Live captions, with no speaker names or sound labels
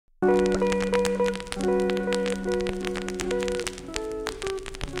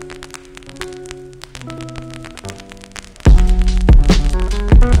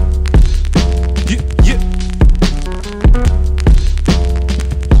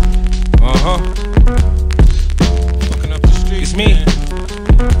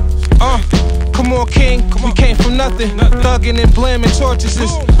Thuggin' and blaming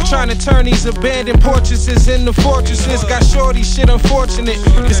tortoises, trying to turn these abandoned fortresses into fortresses. Got shorty shit unfortunate.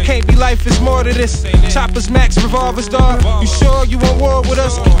 This can't be life, it's more to this. Choppers, max, revolvers, dog. You sure you want war with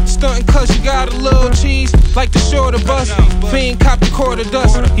us? Stuntin' cause you got a little cheese, like the shorter bus. Fiend cop the quarter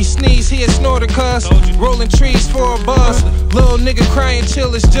dust. He sneeze, he a snorter cuz. Rolling trees for a buzz. Little nigga crying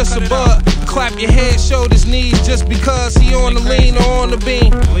chill, it's just a bud. Clap your head, shoulders, knees, just because he on the lean or on the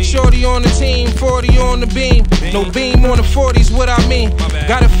beam. Shorty on the team, 40 on the beam. No beam on the 40's, what I mean.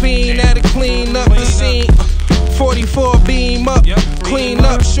 Got a fiend that'll clean up the scene. 44 beam up, clean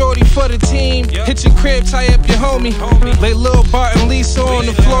up, shorty for the team. Hit your crib, tie up your homie. Lay Lil Bart and Lisa on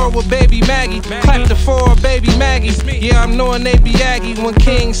the floor with baby Maggie. Clap the 4, baby Maggie. Yeah, I'm knowing they be Aggie when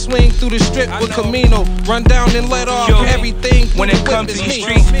King swing through the strip with Camino. Run down and let off everything. When it comes to these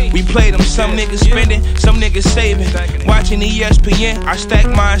streets, we play them. Some niggas spending, some niggas saving. Watching ESPN, I stack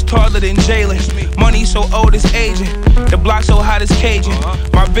mines taller than Jalen. Money so old it's Asian. The block so hot it's Cajun.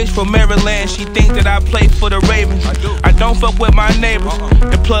 My bitch from Maryland, she think that I play for the Ravens. I don't fuck with my neighbors.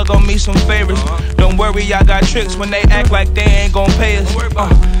 The plug on me some favors. Don't worry, I got tricks when they act like they ain't gon' pay us.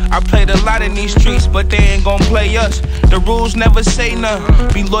 I played a lot in these streets, but they ain't gon' play us. The rules never say none.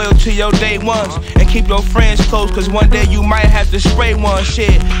 Be loyal to your day ones and keep your friends close, cause one day you might have to spray one.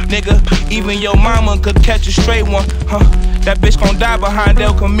 Shit, nigga, even your mama could catch a straight one. That bitch gon' die behind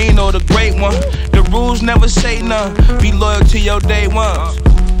ElCamino, the great one. The rules never say none. Be loyal to your day ones.